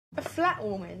flat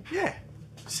warming? Yeah.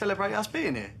 Celebrate us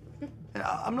being here.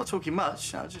 I'm not talking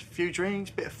much, just a few drinks,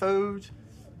 bit of food.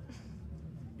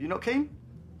 You not keen?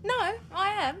 No, I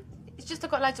am. It's just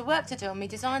I've got loads of work to do on me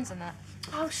designs and that.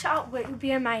 Oh, shut up, Whit. It would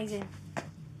be amazing.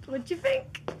 What do you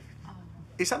think?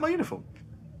 Is that my uniform?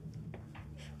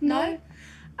 No.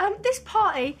 This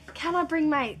party, can I bring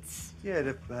mates? Yeah,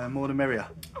 the more the merrier.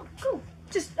 Oh, cool.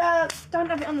 Just don't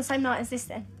have it on the same night as this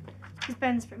then. Because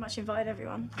Ben's pretty much invited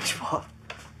everyone. What?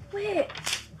 Whit,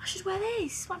 I should wear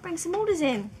this. Might bring some orders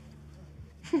in.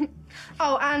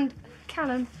 Oh, and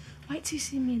Callum, wait till you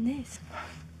see me in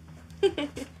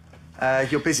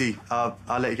this. You're busy. I'll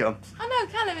let you get on. I know,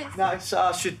 Callum, it's... No,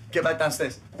 I should get back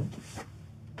downstairs.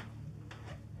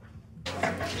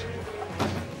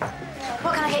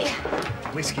 What can I get you?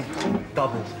 Whiskey,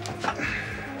 double.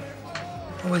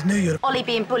 Always knew you'd... Ollie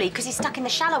being bullied because he's stuck in the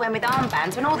shallow end with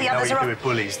armbands when all the others You are... do with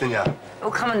bullies, didn't you? Oh,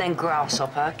 come on then,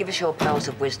 grasshopper. Give us your pearls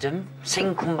of wisdom.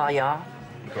 Sing Kumbaya.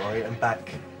 You've got to hit him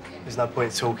back. There's no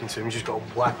point talking to him. You just got to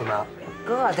whack him out.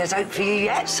 God, there's hope for you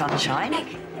yet, sunshine.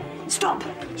 Mick, stop.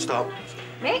 Stop.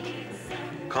 Mick?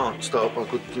 Can't stop. I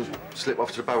could just slip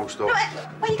off to the barrel stop. No,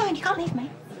 where are you going? You can't leave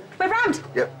me. We're round.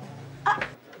 Yep.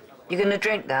 You gonna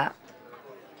drink that?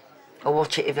 Or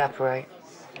watch it evaporate?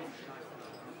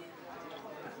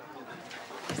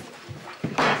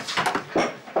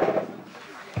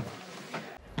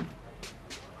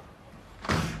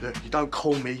 Look, you don't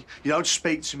call me, you don't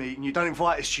speak to me, and you don't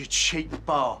invite us to your cheap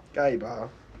bar. Gay bar?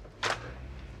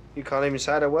 You can't even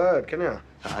say the word, can you?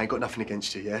 I ain't got nothing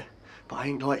against you, yeah? But I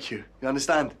ain't like you. You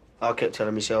understand? I kept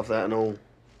telling myself that and all.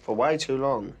 For way too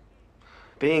long.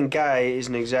 Being gay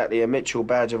isn't exactly a Mitchell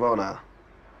badge of honour.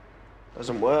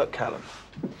 Doesn't work, Callum.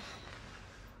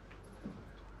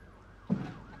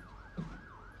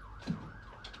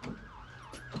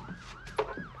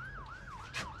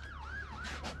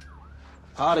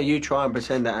 The harder you try and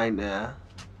pretend it ain't there,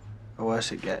 the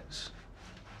worse it gets.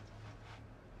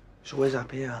 It's always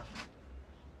up here.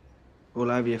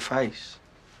 All over your face.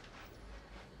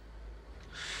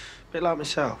 A bit like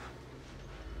myself.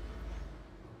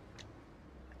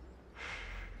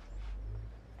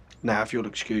 Now, if you'll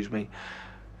excuse me,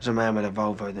 there's a man with a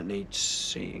Volvo that needs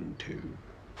seeing to.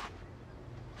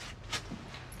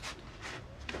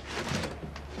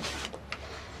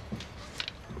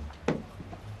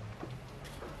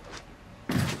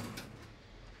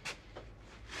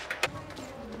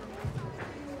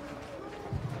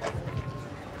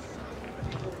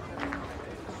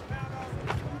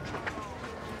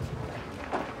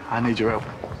 I need your help.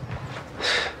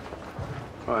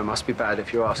 Oh, it must be bad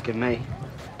if you're asking me.